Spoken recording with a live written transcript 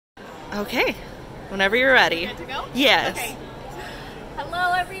Okay, whenever you're ready. Good to go? Yes. Okay.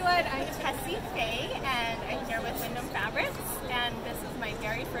 Hello everyone, I'm Tessie Fay and I'm here with Windham Fabrics, and this is my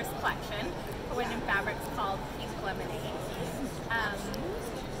very first collection for Windham Fabrics called Pink Lemonade.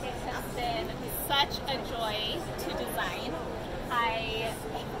 It has been such a joy to design. I,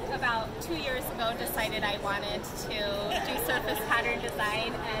 about 2 years ago, decided I wanted to do surface pattern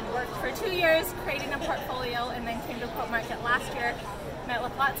design and worked for 2 years creating a portfolio, and then came to Quilt Market last year, met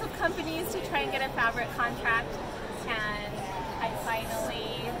with lots of companies to try and get a fabric contract, and I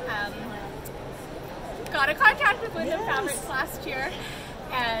finally got a contract with Windham Fabrics last year,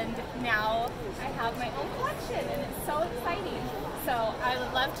 and now I have my own collection, and it's so exciting. So I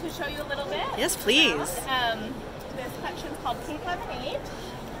would love to show you a little bit. Yes, please. This collection is called Pink Lemonade,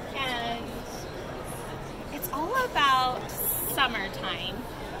 and it's all about summertime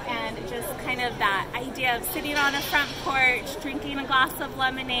and just kind of that idea of sitting on a front porch, drinking a glass of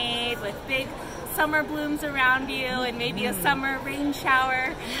lemonade with big summer blooms around you and maybe a summer rain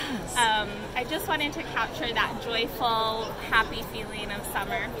shower. Yes. I just wanted to capture that joyful, happy feeling of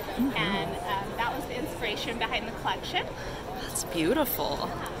summer, and that was the inspiration behind the collection. That's beautiful.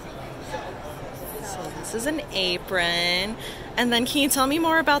 So this is an apron. And then can you tell me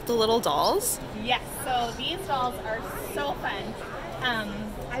more about the little dolls? Yes, so these dolls are so fun.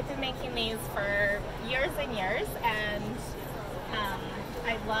 I've been making these for years and years, and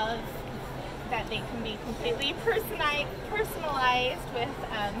I love that they can be completely personalized with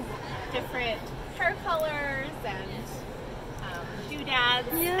different hair colors and doodads.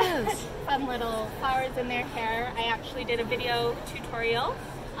 Yes. Fun little flowers in their hair. I actually did a video tutorial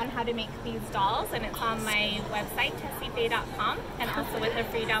on how to make these dolls, and it's on my website, tessiefay.com, and also with a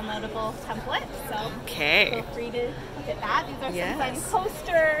free downloadable template. So feel free to look at that. These are some fun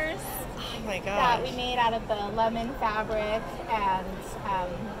coasters that we made out of the lemon fabric, and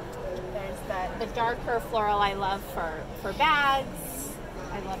there's the darker floral I love for bags.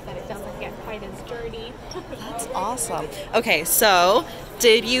 I love that it doesn't get quite as dirty. That's awesome. Okay, so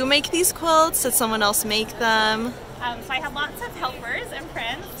did you make these quilts? Did someone else make them? So I have lots of helpers and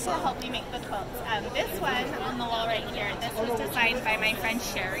friends to help me make the quilts. This one on the wall right here, this was designed by my friend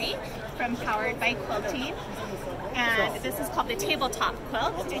Sherry from Powered by Quilting. And this is called the Tabletop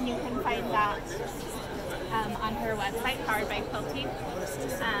Quilt, and you can find that on her website, Powered by Quilting.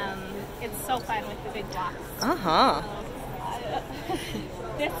 It's so fun with the big blocks.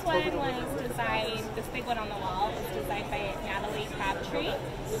 This one was designed, this big one on the wall was designed by Natalie Crabtree,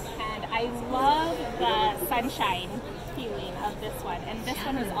 and I love the sunshine feeling of this one, and this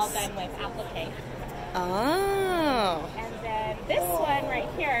one is all done with applique. Oh. And then this one right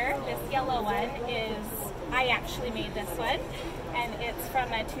here, this yellow one, I actually made this one, and it's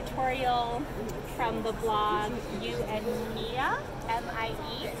from a tutorial from the blog You and Mia,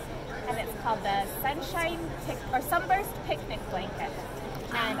 M-I-E, and it's called the Sunburst Picnic Blanket.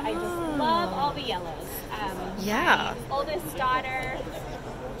 And I just love all the yellows. My oldest daughter,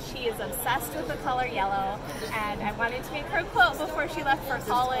 she is obsessed with the color yellow, and I wanted to make her a quilt before she left for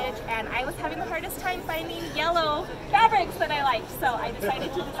college, and I was having the hardest time finding yellow fabrics that I liked, so I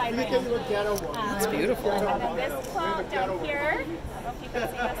decided to design my own. That's beautiful. And then this quilt down here, I don't know if you can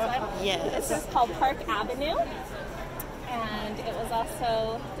see this one. Yes. This is called Park Avenue, and it was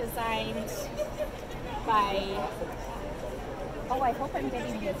also designed by, I hope I'm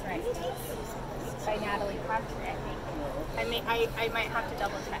getting these right, by Natalie Crabtree, I think. I might have to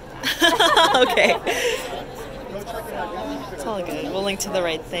double check that. Okay. It's all good. We'll link to the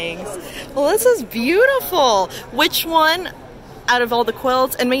right things. Well, this is beautiful. Which one out of all the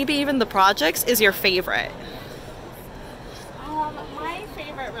quilts, and maybe even the projects, is your favorite? My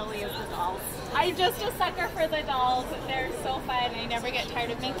favorite really is the dolls. I'm just a sucker for the dolls. They're so fun. I never get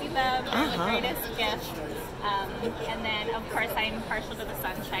tired of making them. They're the greatest gift. And then, of course, I'm partial to the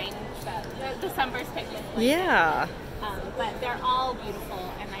sunshine, the Sunburst Picnic. Yeah. But they're all beautiful,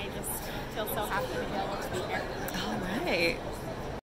 and I just feel so happy to be able to be here. All right.